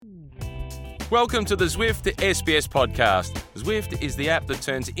Welcome to the Zwift SBS podcast. Zwift is the app that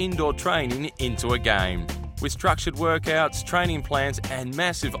turns indoor training into a game. With structured workouts, training plans, and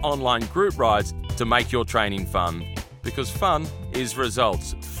massive online group rides to make your training fun. Because fun is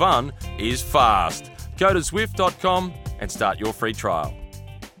results. Fun is fast. Go to Zwift.com and start your free trial.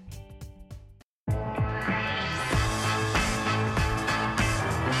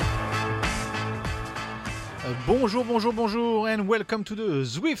 Bonjour, and welcome to the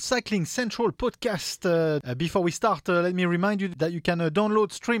Zwift Cycling Central podcast. Before we start, let me remind you that you can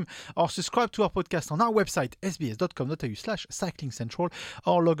download, stream, or subscribe to our podcast on our website, sbs.com.au/cyclingcentral,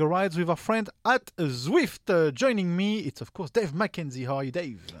 or log a rides with our friend at Zwift. Joining me, it's of course Dave McKenzie. How are you,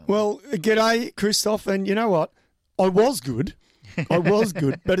 Dave? Well, g'day, Christoph, and you know what? I was good,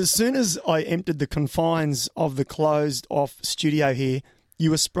 but as soon as I entered the confines of the closed-off studio here, you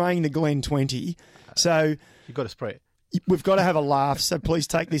were spraying the Glen 20, so... You've got to spray it. We've got to have a laugh, so please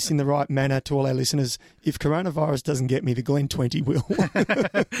take this in the right manner to all our listeners. If coronavirus doesn't get me, the Glen 20 will.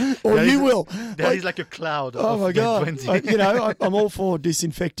 Or you will. That is like a cloud. Oh, my God. Glen 20. I'm all for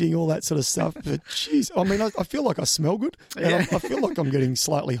disinfecting, all that sort of stuff. But, jeez, I mean, I feel like I smell good. And I feel like I'm getting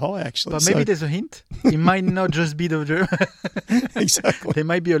slightly high, actually. But maybe there's a hint. It might not just be the germ. Exactly. There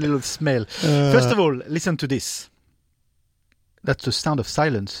might be a little smell. First of all, listen to this. That's the sound of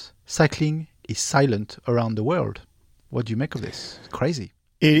silence. Cycling is silent around the world. What do you make of this? It's crazy.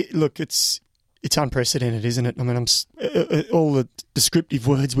 It's unprecedented, isn't it? I mean, all the descriptive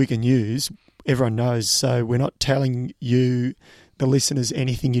words we can use, everyone knows. So we're not telling you, the listeners,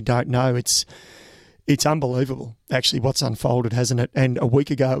 anything you don't know. It's unbelievable, actually, what's unfolded, hasn't it? And a week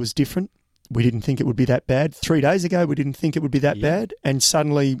ago it was different. We didn't think it would be that bad. 3 days ago we didn't think it would be that bad. And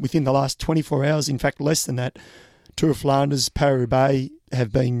suddenly, within the last 24 hours, in fact, less than that, Tour of Flanders, Paris-Roubaix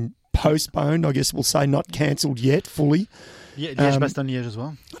have been postponed, I guess we'll say, not cancelled yet fully. Yeah, Liège-Bastogne-Liège as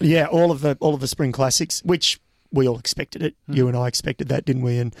well. Yeah, all of the spring classics, which we all expected it. You and I expected that, didn't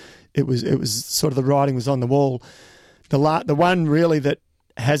we? And it was sort of, the writing was on the wall. The one really that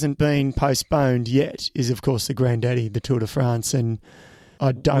hasn't been postponed yet is, of course, the granddaddy, the Tour de France, and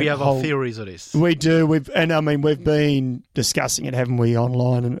we have our theories of this. We do. We've been discussing it, haven't we,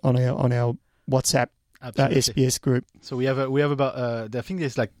 online and on our WhatsApp. SBS group. So we have about I think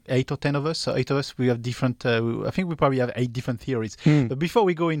there's like 8 or 10 of us. So 8 of us, we have different. I think we probably have 8 different theories. But before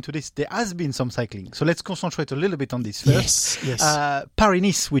we go into this, there has been some cycling. So let's concentrate a little bit on this first. Yes.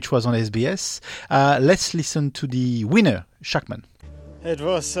 Paris-Nice, which was on SBS. Let's listen to the winner, Schachmann. It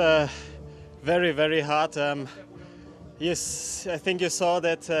was very, very hard. Yes, I think you saw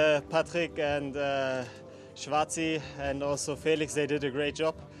that Patrick and Schwarzi and also Felix, they did a great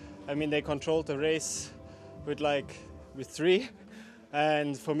job. I mean, they controlled the race with 3.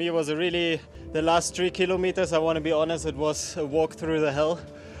 And for me, it was the last 3 kilometers, I want to be honest, it was a walk through the hell,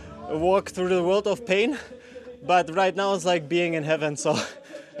 a walk through the world of pain. But right now it's like being in heaven, so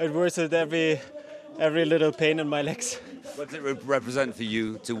it worth it, every little pain in my legs. What does it represent for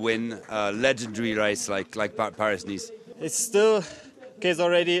you to win a legendary race like Paris-Nice? It's still... It's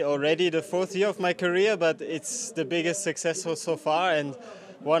already the 4th year of my career, but it's the biggest success so far and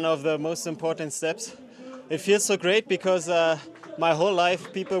one of the most important steps. It feels so great because my whole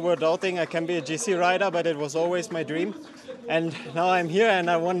life people were doubting I can be a GC rider, but it was always my dream. And now I'm here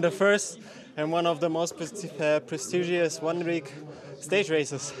and I won the first and one of the most prestigious one-week stage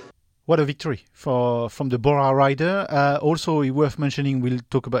races. What a victory from the Bora rider. Also, worth mentioning, we'll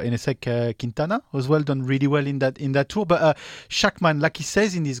talk about in a sec, Quintana as well, done really well in that tour. But Schachmann, like he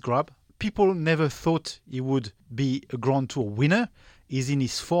says in his grab, people never thought he would be a Grand Tour winner. He's in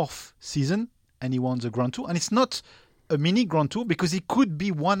his 4th season and he won the Grand Tour. And it's not a mini Grand Tour because he could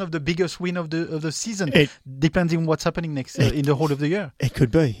be one of the biggest win of the season, depending on what's happening next in the whole of the year. It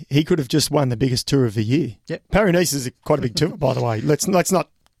could be. He could have just won the biggest tour of the year. Yep. Paris-Nice is quite a big tour, by the way. Let's not,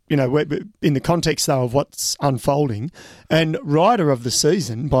 in the context, though, of what's unfolding. And rider of the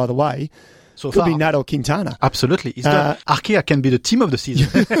season, by the way, could be Nairo Quintana. Absolutely. Arkea can be the team of the season.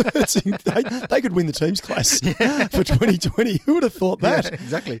 they could win the teams class for 2020. Who would have thought that? Yeah,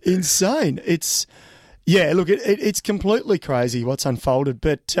 exactly. Insane. It's completely crazy what's unfolded.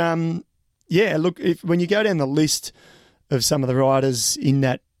 But, when you go down the list of some of the riders in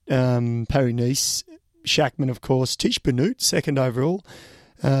that Paris-Nice, Schachmann, of course, Tish Benoot, 2nd overall,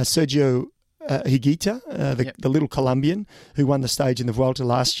 Sergio Higuita, the little Colombian who won the stage in the Vuelta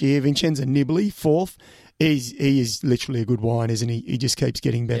last year. Vincenzo Nibali, 4th. He is literally a good wine, isn't he? He just keeps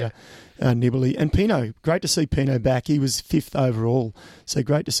getting better, Nibali. And Pinot, great to see Pinot back. He was 5th overall, so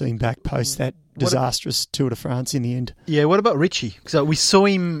great to see him back post that disastrous Tour de France in the end. Yeah, what about Richie? So we saw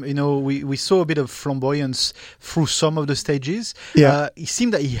him, we saw a bit of flamboyance through some of the stages. Yeah. It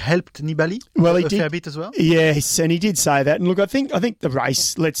seemed that he helped Nibali a fair bit as well. Yes, and he did say that. And look, I think the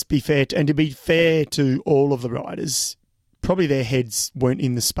race, let's be fair, and to be fair to all of the riders, probably their heads weren't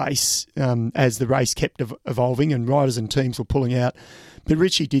in the space as the race kept evolving and riders and teams were pulling out. But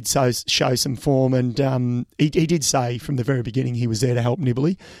Richie did show some form, and he did say from the very beginning he was there to help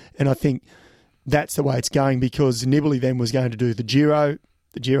Nibali. And I think that's the way it's going, because Nibali then was going to do the Giro.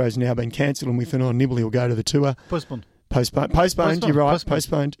 The Giro's now been cancelled, and we thought, Nibali will go to the Tour. Postponed, you're right.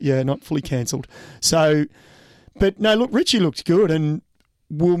 Postponed. Yeah, not fully cancelled. So, but no, look, Richie looked good, and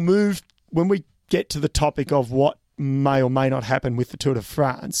we'll move when we get to the topic of what may or may not happen with the Tour de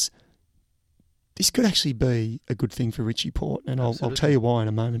France. This could actually be a good thing for Richie Porte, and I'll tell you why in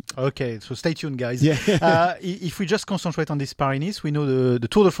a moment. Okay, so stay tuned, guys. Yeah. If we just concentrate on this Paris-Nice, we know the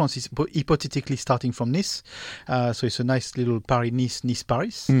Tour de France is hypothetically starting from Nice. So it's a nice little Paris-Nice,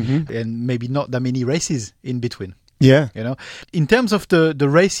 Nice-Paris, and maybe not that many races in between. Yeah. In terms of the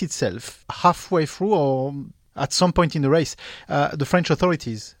race itself, halfway through or at some point in the race, the French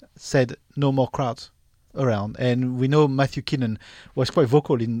authorities said no more crowds around, and we know Matthew Kinnan was quite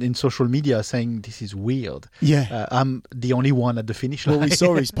vocal in social media saying this is weird. Yeah, I'm the only one at the finish line. Well, we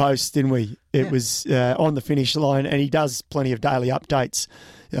saw his post, didn't we? It was on the finish line, and he does plenty of daily updates,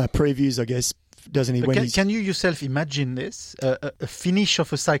 previews, I guess, doesn't he? Can you yourself imagine this, a finish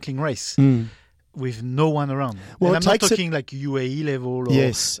of a cycling race with no one around? Well, and I'm not talking like UAE level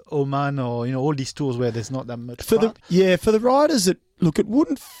or Oman or all these tours where there's not that much crowd. For the riders, it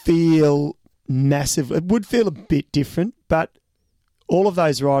wouldn't feel massive. It would feel a bit different, but all of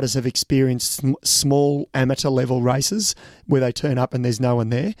those riders have experienced small amateur level races where they turn up and there's no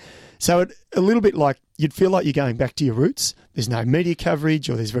one there. So a little bit like you'd feel like you're going back to your roots. There's no media coverage,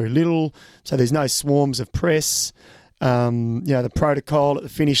 or there's very little. So there's no swarms of press. The protocol at the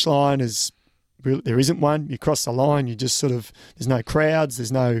finish line there isn't one. You cross the line, you just there's no crowds,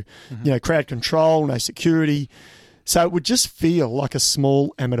 there's no crowd control, no security. So it would just feel like a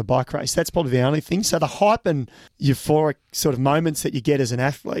small amateur bike race. That's probably the only thing. So the hype and euphoric sort of moments that you get as an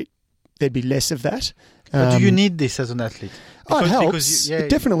athlete, there'd be less of that. But do you need this as an athlete? It helps. It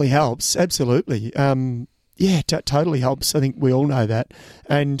definitely helps. Absolutely. Totally helps. I think we all know that.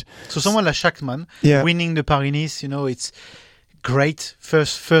 And so someone like Schachmann winning the Paris-Nice, it's great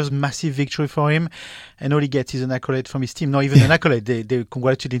first massive victory for him, and all he gets is an accolade from his team. Not even an accolade. They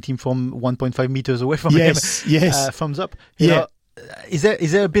congratulate him from 1.5 meters away from him. Yes. Thumbs up. Is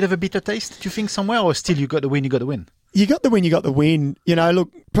there a bit of a bitter taste, do you think, somewhere, or still you got the win? You got the win. You got the win.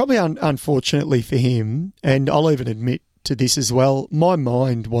 Look, probably unfortunately for him, and I'll even admit to this as well, my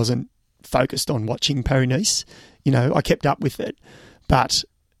mind wasn't focused on watching Paris-Nice. I kept up with it, but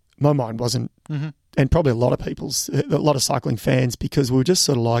my mind wasn't. Mm-hmm. And probably a lot of cycling fans, because we were just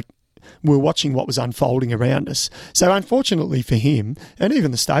sort of like, we were watching what was unfolding around us. So unfortunately for him, and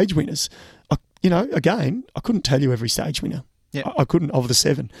even the stage winners, again, I couldn't tell you every stage winner. Yeah. I couldn't, of the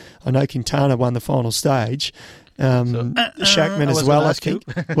 7. I know Quintana won the final stage. Schachmann as well, I think.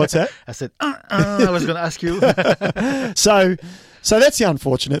 What's that? I said, I was going to ask you. So that's the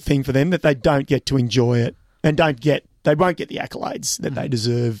unfortunate thing for them, that they don't get to enjoy it and they won't get the accolades that they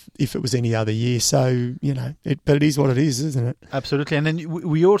deserve if it was any other year. So, but it is what it is, isn't it? Absolutely. And then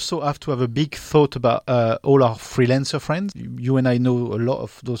we also have to have a big thought about all our freelancer friends. You and I know a lot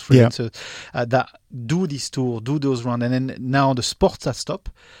of those freelancers that do this tour, do those runs, and then now the sports have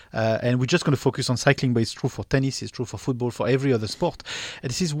stopped. And we're just going to focus on cycling, but it's true for tennis, it's true for football, for every other sport. And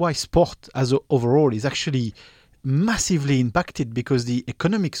this is why sport as overall is actually massively impacted, because the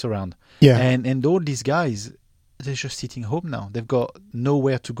economics around. Yeah. And all these guys, they're just sitting home now. They've got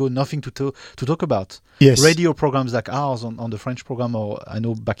nowhere to go, nothing to talk about. Yes. Radio programs like ours on the French program, or I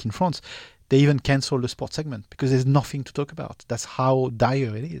know back in France, they even cancel the sports segment because there's nothing to talk about. That's how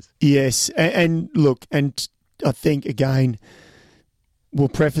dire it is. Yes. And look, and I think, again, we'll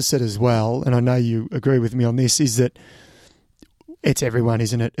preface it as well, and I know you agree with me on this, is that it's everyone,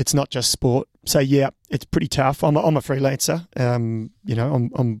 isn't it? It's not just sport. So it's pretty tough. I'm a freelancer.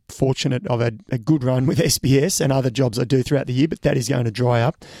 I'm fortunate. I've had a good run with SBS and other jobs I do throughout the year, but that is going to dry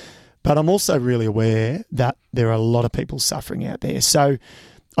up. But I'm also really aware that there are a lot of people suffering out there. So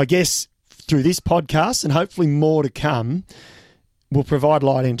I guess through this podcast, and hopefully more to come, we'll provide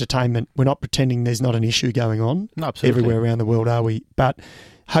light entertainment. We're not pretending there's not an issue going on No, absolutely. everywhere around the world, are we? But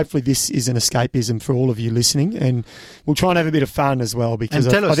hopefully this is an escapism for all of you listening, and we'll try and have a bit of fun as well, because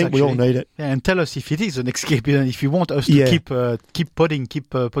I think we all need it. Yeah, and tell us if it is an escapism, if you want us to keep podding, keep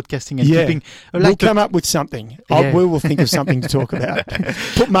podcasting, and keeping. We'll come up with something. We will think of something to talk about.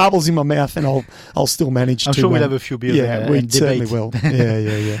 Put marbles in my mouth, and I'll still manage. I'm sure we'll have a few beers. We certainly will.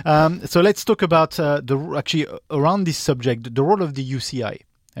 Yeah. So let's talk about around this subject, the role of the UCI.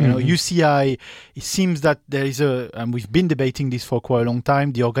 UCI, it seems that there is and we've been debating this for quite a long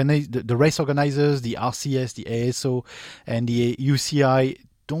time, the race organizers, the RCS, the ASO, and the UCI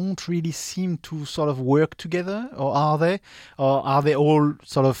don't really seem to sort of work together, or are they? Or are they all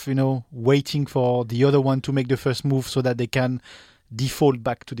sort of, waiting for the other one to make the first move so that they can default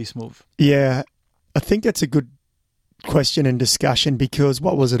back to this move? Yeah, I think that's a good question and discussion, because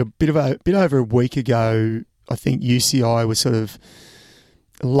what was it, a bit over a week ago, I think UCI was sort of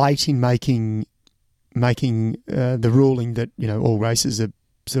late in making the ruling that all races are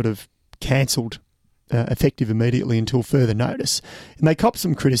sort of cancelled effective immediately until further notice, and they copped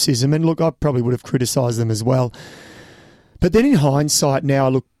some criticism. And look, I probably would have criticised them as well, but then in hindsight, now I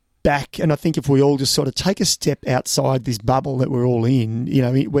look back, and I think if we all just sort of take a step outside this bubble that we're all in,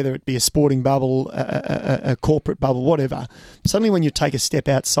 whether it be a sporting bubble, a corporate bubble, whatever, suddenly when you take a step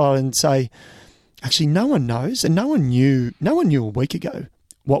outside and say, actually, no one knows, and no one knew a week ago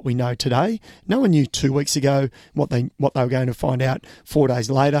what we know today. No one knew 2 weeks ago what they were going to find out 4 days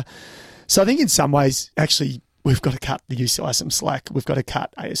later. So I think in some ways, actually, we've got to cut the UCI some slack. We've got to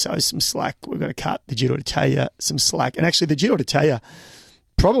cut ASO some slack. We've got to cut the Giro d'Italia some slack. And actually, the Giro d'Italia,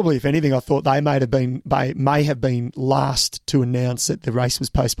 probably, if anything, I thought they may have been last to announce that the race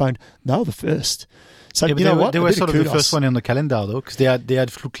was postponed. They were the first. So they were sort of the first one on the calendar, though, because they had a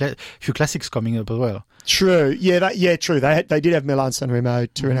few classics coming up as well. True. True. They did have Milan San Remo,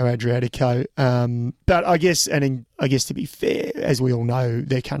 Tirreno Adriatico, but I guess to be fair, as we all know,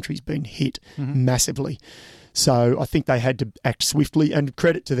 their country's been hit massively. So I think they had to act swiftly, and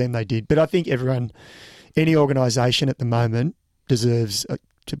credit to them, they did. But I think any organisation at the moment deserves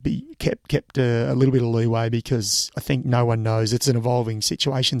to be kept a little bit of leeway, because I think no one knows. It's an evolving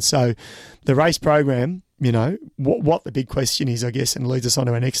situation. So the race program, what the big question is, I guess, and leads us on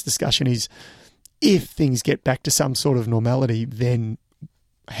to our next discussion, is if things get back to some sort of normality, then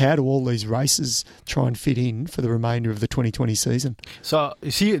how do all these races try and fit in for the remainder of the 2020 season? So,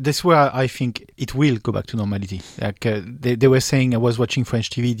 you see, that's where I think it will go back to normality. Like they were saying, I was watching French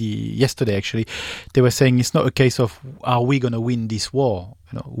TV yesterday, actually. They were saying it's not a case of, are we going to win this war?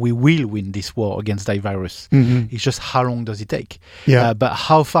 We will win this war against the virus. It's just how long does it take? Yeah. But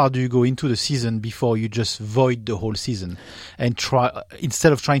how far do you go into the season before you just void the whole season and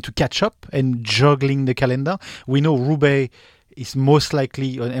instead of trying to catch up and juggling the calendar? We know Roubaix is most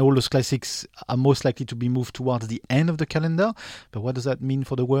likely, and all those classics are most likely to be moved towards the end of the calendar. But what does that mean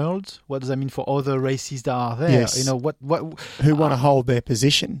for the world? What does that mean for other races that are there? Yes. Who want to hold their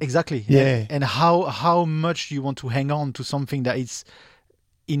position? Exactly. Yeah. And how much do you want to hang on to something that is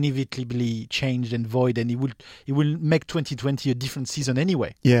inevitably changed and void, and it will make 2020 a different season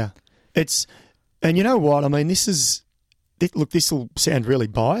anyway. Yeah, and you know what I mean. This will sound really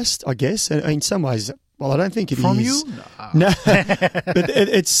biased, I guess, and in some ways, well, I don't think it is. From you? No,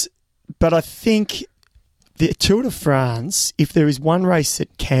 but I think the Tour de France, if there is one race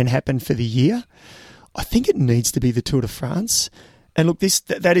that can happen for the year, I think it needs to be the Tour de France. And look,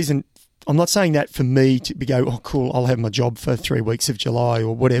 that isn't. I'm not saying that for me to go, oh, cool, I'll have my job for 3 weeks of July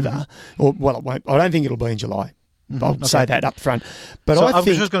or whatever. Or, well, it won't. I don't think it'll be in July. I'll say that up front. But I was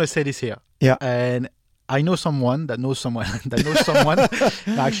just going to say this here. Yeah. And I know someone that knows someone that knows someone.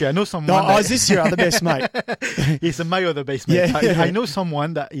 No, actually, I know someone. No, is this your other best mate? He's my other best mate. Yeah. I know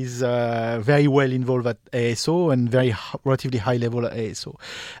someone that is very well involved at ASO and very relatively high level at ASO.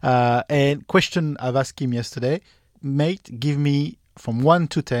 And question I've asked him yesterday, mate, give me from 1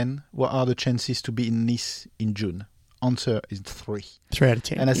 to 10, what are the chances to be in Nice in June? Answer is 3. 3 out of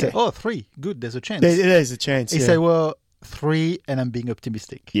 10. And I said, 3, good, there's a chance. There's a chance. He said, well, 3, and I'm being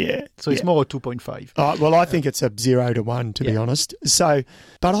optimistic. Yeah. So it's more a 2.5. Well, I think it's a 0 to 1, to be honest. So,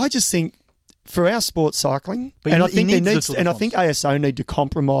 but I just think for our sports cycling, I think ASO need to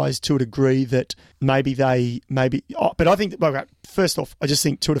compromise to a degree that but I think, first off, I just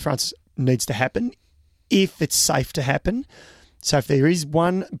think Tour de France needs to happen if it's safe to happen. So if there is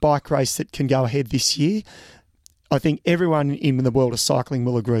one bike race that can go ahead this year, I think everyone in the world of cycling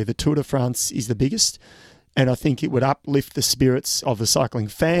will agree that Tour de France is the biggest, and I think it would uplift the spirits of the cycling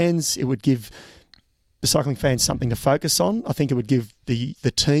fans. It would give the cycling fans something to focus on. I think it would give the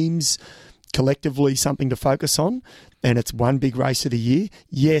teams collectively something to focus on, and it's one big race of the year.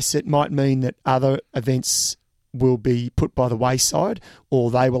 Yes, it might mean that other events will be put by the wayside,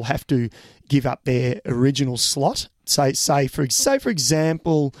 or they will have to give up their original slot. Say for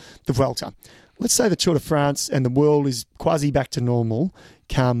example, the Vuelta. Let's say the Tour de France and the world is quasi back to normal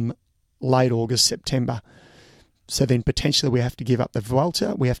come late August, September. So then potentially we have to give up the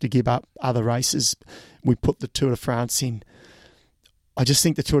Vuelta, we have to give up other races. We put the Tour de France in. I just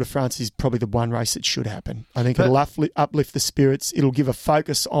think the Tour de France is probably the one race that should happen. I think it'll uplift the spirits. It'll give a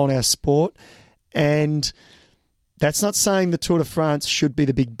focus on our sport. And that's not saying the Tour de France should be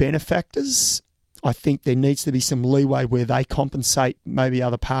the big benefactors. I think there needs to be some leeway where they compensate maybe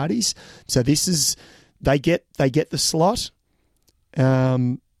other parties. So this is, they get the slot,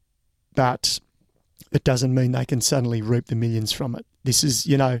 but it doesn't mean they can suddenly reap the millions from it. This is,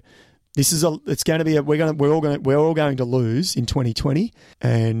 it's going to be we're all going to lose in 2020,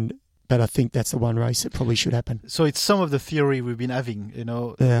 but I think that's the one race that probably should happen. So it's some of the theory we've been having,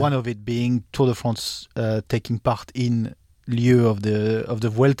 one of it being Tour de France taking part in lieu of the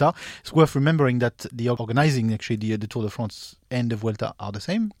Vuelta. It's worth remembering that the organizing, actually, the Tour de France and the Vuelta are the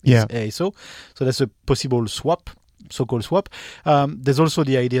same. Yeah. So that's a possible so-called swap. There's also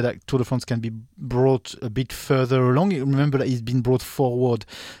the idea that Tour de France can be brought a bit further along. Remember that it's been brought forward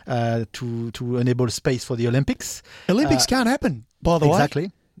to enable space for the Olympics. Olympics can't happen, by the way.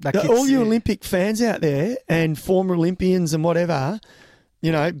 Exactly. All you Olympic fans out there and former Olympians and whatever,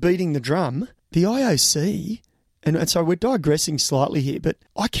 beating the drum, the IOC, and so we're digressing slightly here, but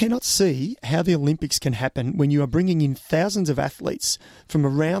I cannot see how the Olympics can happen when you are bringing in thousands of athletes from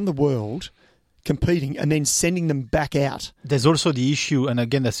around the world competing and then sending them back out. There's also the issue, and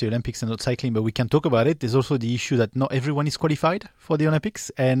again, that's the Olympics and not cycling, but we can talk about it. There's also the issue that not everyone is qualified for the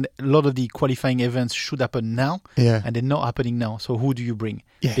Olympics, and a lot of the qualifying events should happen now, and they're not happening now. So who do you bring?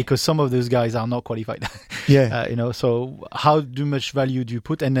 Yeah. Because some of those guys are not qualified. Yeah. So how much value do you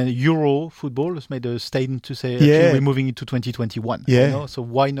put? And then Euro football has made a statement to say, actually, we're moving into 2021. Yeah. So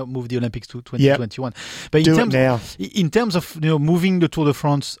why not move the Olympics to 2021? Yep. But in terms of moving the Tour de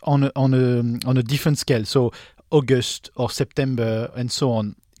France on a different scale, so August or September and so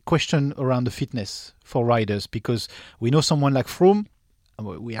on, question around the fitness for riders, because we know someone like Froome,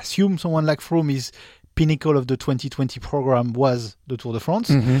 we assume someone like Froome is pinnacle of the 2020 program was the Tour de France.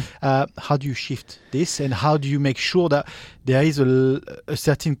 How do you shift this, and how do you make sure that there is a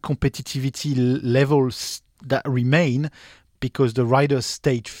certain competitivity levels that remain because the riders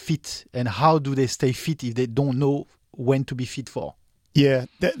stay fit, and how do they stay fit if they don't know when to be fit for? Yeah,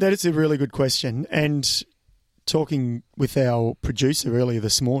 that is a really good question. And talking with our producer earlier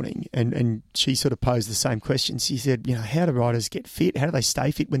this morning, and she sort of posed the same question. She said, how do riders get fit? How do they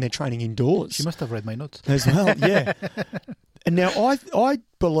stay fit when they're training indoors? She must have read my notes. As well, yeah. And now I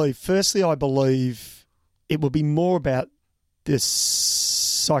believe it will be more about the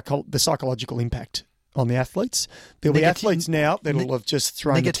psychological impact on the athletes. There'll be athletes now that will have just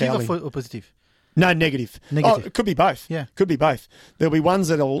thrown the towel in. Negative or positive? No, negative. Oh, it could be both. Yeah. Could be both. There'll be ones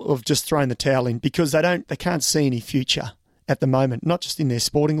that'll have just thrown the towel in because they can't see any future at the moment, not just in their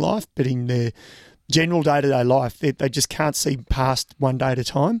sporting life, but in their general day-to-day life. They just can't see past one day at a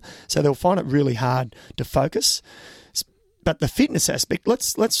time. So they'll find it really hard to focus. But the fitness aspect,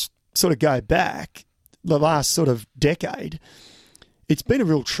 let's sort of go back the last sort of decade. It's been a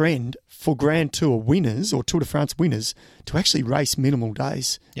real trend for Grand Tour winners or Tour de France winners to actually race minimal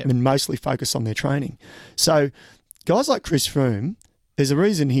days and mostly focus on their training. So guys like Chris Froome, there's a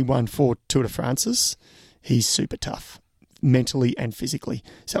reason he won 4 Tour de France's. He's super tough, mentally and physically.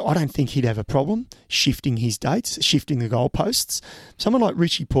 So I don't think he'd have a problem shifting his dates, shifting the goalposts. Someone like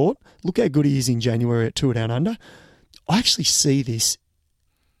Richie Porte, look how good he is in January at Tour Down Under. I actually see this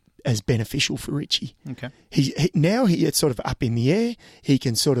as beneficial for Richie. Okay. It's sort of up in the air. He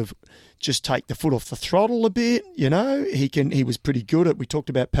can sort of just take the foot off the throttle a bit, He was pretty good at, we talked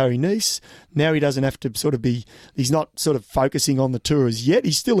about Paris-Nice. Now he doesn't have to sort of he's not sort of focusing on the tour as yet.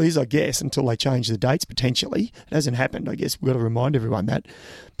 He still is, I guess, until they change the dates potentially. It hasn't happened, I guess. We've got to remind everyone that.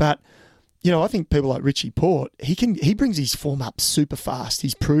 But, I think people like Richie Porte, he brings his form up super fast.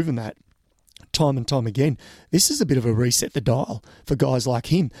 He's proven that time and time again. This is a bit of a reset the dial for guys like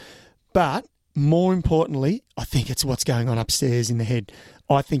him. But more importantly, I think it's what's going on upstairs in the head.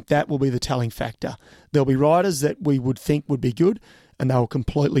 I think that will be the telling factor. There'll be riders that we would think would be good and they'll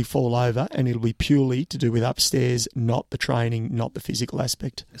completely fall over, and it'll be purely to do with upstairs, not the training, not the physical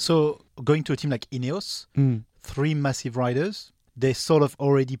aspect. So going to a team like Ineos, 3 massive riders, they sort of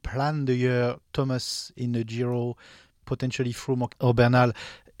already planned the year, Thomas in the Giro, potentially Froome or Bernal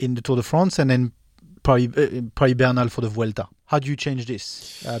in the Tour de France, and then probably Bernal for the Vuelta. How do you change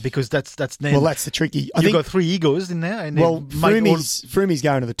this? Because that's then, well, that's the tricky. I think got 3 egos in there. And Froome's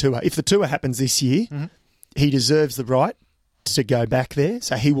going to the Tour. If the Tour happens this year, he deserves the right to go back there,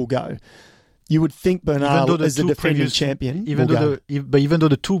 so he will go. You would think Bernal, as the defending champion, even though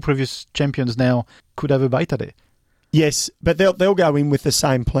the two previous champions now could have a bite at it. Yes, but they'll go in with the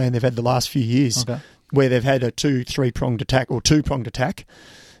same plan they've had the last few years, where they've had a 2-3-pronged attack or two-pronged attack.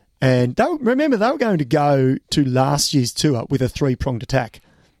 And they were going to go to last year's tour with a 3-pronged attack.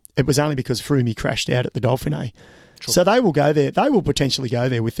 It was only because Froome crashed out at the Dauphiné. Sure. So they will go there. They will potentially go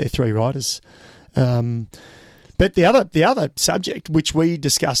there with their 3 riders. But the other subject which we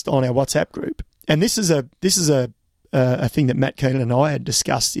discussed on our WhatsApp group, and this is a thing that Matt Keenan and I had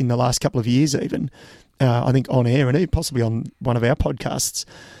discussed in the last couple of years, even I think on air and even possibly on one of our podcasts.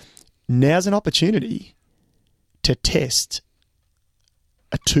 Now's an opportunity to test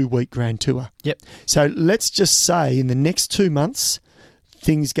a 2-week Grand Tour. Yep. So let's just say in the next 2 months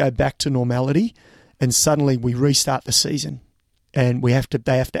things go back to normality, and suddenly we restart the season. And they have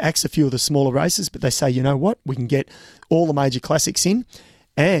to axe a few of the smaller races, but they say, you know what, we can get all the major classics in,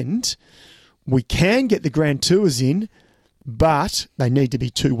 and we can get the Grand Tours in, but they need to be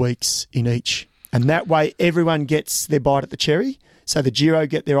 2 weeks in each. And that way everyone gets their bite at the cherry. So the Giro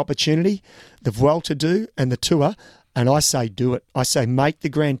get their opportunity, the Vuelta do, and the Tour. And I say do it. I say make the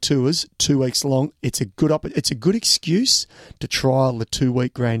Grand Tours 2 weeks long. It's a good excuse to trial the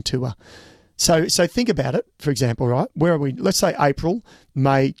 2-week Grand Tour. So think about it, for example, right? Where are we? Let's say April,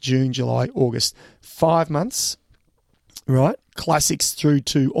 May, June, July, August. 5 months, right? Classics through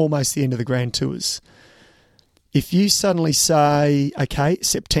to almost the end of the Grand Tours. If you suddenly say, okay,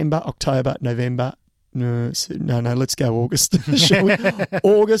 September, October, November, no, let's go August. Shall we?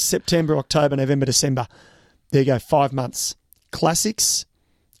 August, September, October, November, December. There you go, 5 months. Classics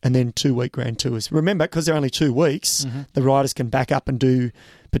and then 2-week Grand Tours. Remember, because they're only 2 weeks, the riders can back up and do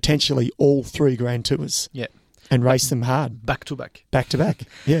potentially all 3 Grand Tours. Yeah. And race them hard. Back to back. Back to back.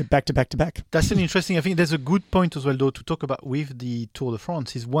 Yeah, back to back to back. That's an interesting, I think there's a good point as well, though, to talk about with the Tour de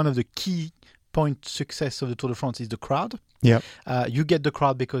France. Is one of the key point success of the Tour de France is the crowd. Yeah. You get the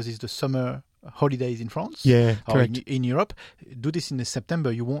crowd because it's the summer holidays in France. Yeah, or correct. In Europe. Do this in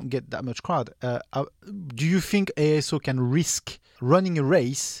September, you won't get that much crowd. Do you think ASO can risk running a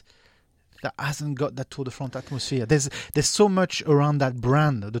race that hasn't got that Tour de France atmosphere? There's so much around that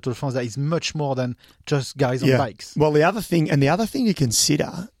brand, the Tour de France, that is much more than just guys on bikes. Well, the other thing to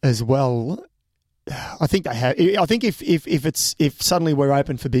consider as well, I think they have. I think if suddenly we're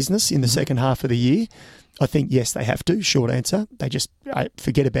open for business in the second half of the year, I think yes, they have to. Short answer. They just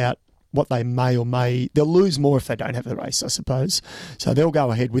forget about what they may or may. They'll lose more if they don't have the race, I suppose. So they'll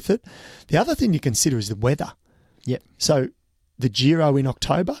go ahead with it. The other thing to consider is the weather. Yeah. So the Giro in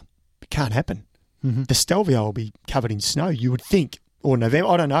October, it can't happen. Mm-hmm. The Stelvio will be covered in snow, you would think, or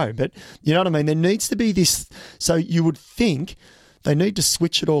November. I don't know, but you know what I mean. There needs to be this. So you would think they need to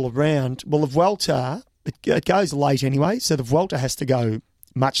switch it all around. Well, the Vuelta, it goes late anyway, so the Vuelta has to go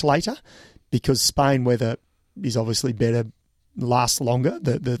much later because Spain weather is obviously better, lasts longer.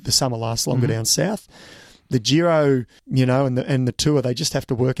 The summer lasts longer down south. The Giro, and the Tour, they just have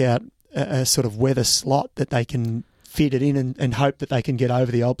to work out a sort of weather slot that they can fit it in and hope that they can get over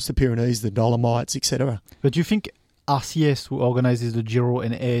the Alps, the Pyrenees, the Dolomites, etc. But do you think RCS, who organizes the Giro,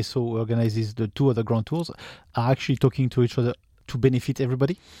 and ASO, who organizes the two other Grand Tours, are actually talking to each other to benefit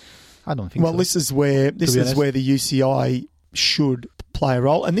everybody? I don't think so. Well, this is where the UCI should play a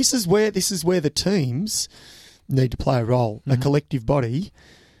role, and this is where the teams need to play a role. A collective body.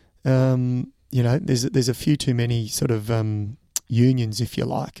 There's a few too many sort of unions, if you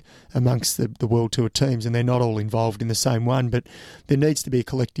like, amongst the World Tour teams, and they're not all involved in the same one, but there needs to be a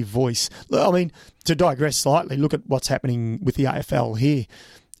collective voice. I mean, to digress slightly, look at what's happening with the AFL here.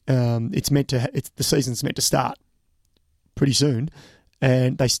 The season's meant to start pretty soon,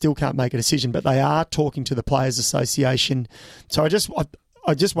 and they still can't make a decision, but they are talking to the Players Association. So I just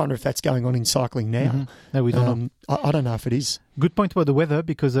wonder if that's going on in cycling now. No, we don't know. I don't know if it is. Good point about the weather,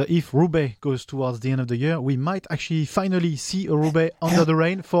 because if Roubaix goes towards the end of the year, we might actually finally see a Roubaix under the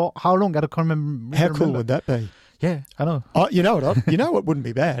rain for how long? I don't remember. How cool would that be? Yeah, I know. You know what wouldn't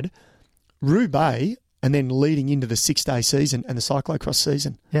be bad? Roubaix, and then leading into the 6-day season and the cyclocross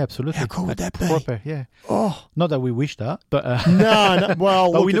season. Yeah, absolutely. How cool would that be? Proper, yeah. Oh, not that we wish that, but no.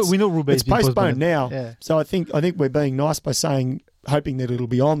 Well, but we know Roubaix it's postponed now. Yeah. So I think we're being nice by hoping that it'll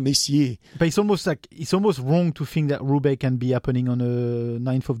be on this year. But it's almost wrong to think that Roubaix can be happening on the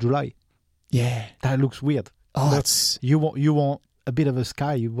 9th of July. Yeah, that looks weird. You want a bit of a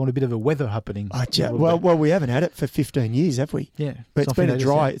sky. You want a bit of a weather happening. Well, we haven't had it for 15 years, have we? Yeah, but it's been a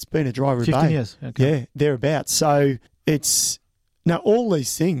dry Roubaix. 15 years. Okay. Yeah, thereabouts. So it's now all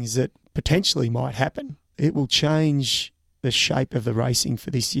these things that potentially might happen. It will change the shape of the racing for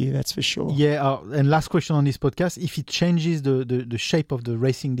this year, that's for sure. Yeah, and last question on this podcast. If it changes the shape of the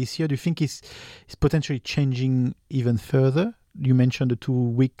racing this year, do you think it's potentially changing even further? You mentioned the 2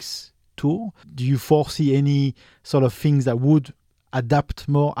 weeks tour. Do you foresee any sort of things that would adapt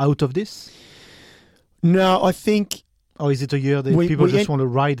more out of this? No, I think... Or is it a year that people just want to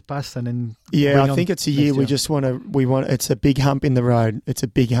ride past and then... Yeah, I think it's a year we just want to... It's a big hump in the road. It's a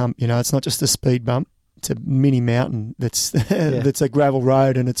big hump, it's not just a speed bump. It's a mini mountain that's a gravel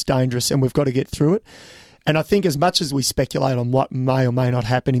road and it's dangerous and we've got to get through it. And I think as much as we speculate on what may or may not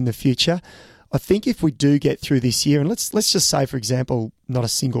happen in the future, I think if we do get through this year, and let's just say, for example, not a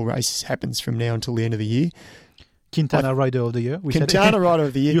single race happens from now until the end of the year. Quintana Rider of the Year. Quintana Rider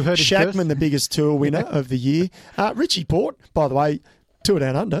of the Year. You heard it Shackman, first. the biggest tour winner of the year. Richie Port, by the way, Tour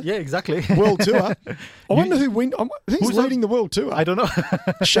Down Under. Yeah, exactly. World Tour. I wonder who's leading the World Tour. I don't know.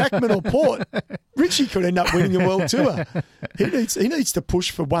 Shackman or Port. Richie could end up winning the World Tour. He needs to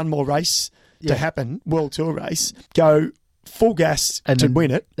push for one more race to happen, World Tour race, go full gas to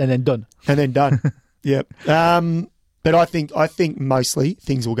win it. And then done. And then done. Yep. But I think mostly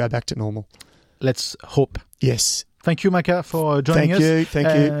things will go back to normal. Let's hope. Yes. Thank you, Maka, for joining us. Thank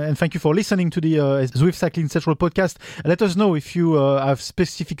you. And thank you for listening to the Zwift Cycling Central podcast. Let us know if you have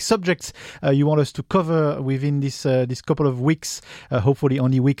specific subjects you want us to cover within this couple of weeks, hopefully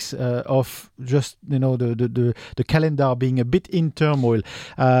only weeks of just, the calendar being a bit in turmoil.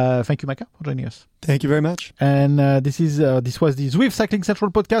 Thank you, Maka, for joining us. Thank you very much. And this was the Zwift Cycling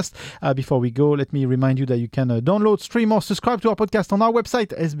Central podcast. Before we go, let me remind you that you can download, stream, or subscribe to our podcast on our website,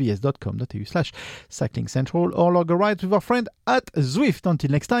 sbs.com.au/Cycling Central, or log a ride with our friend at Zwift.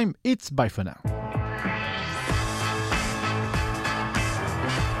 Until next time, it's bye for now.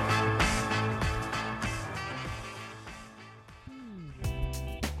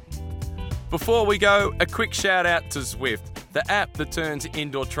 Before we go, a quick shout out to Zwift, the app that turns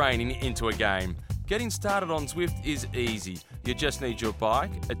indoor training into a game. Getting started on Zwift is easy. You just need your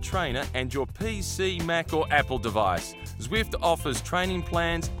bike, a trainer, and your PC, Mac, or Apple device. Zwift offers training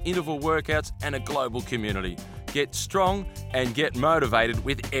plans, interval workouts, and a global community. Get strong and get motivated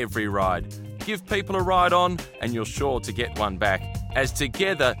with every ride. Give people a ride on, and you're sure to get one back, as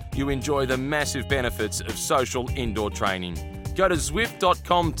together you enjoy the massive benefits of social indoor training. Go to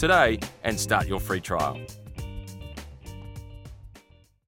Zwift.com today and start your free trial.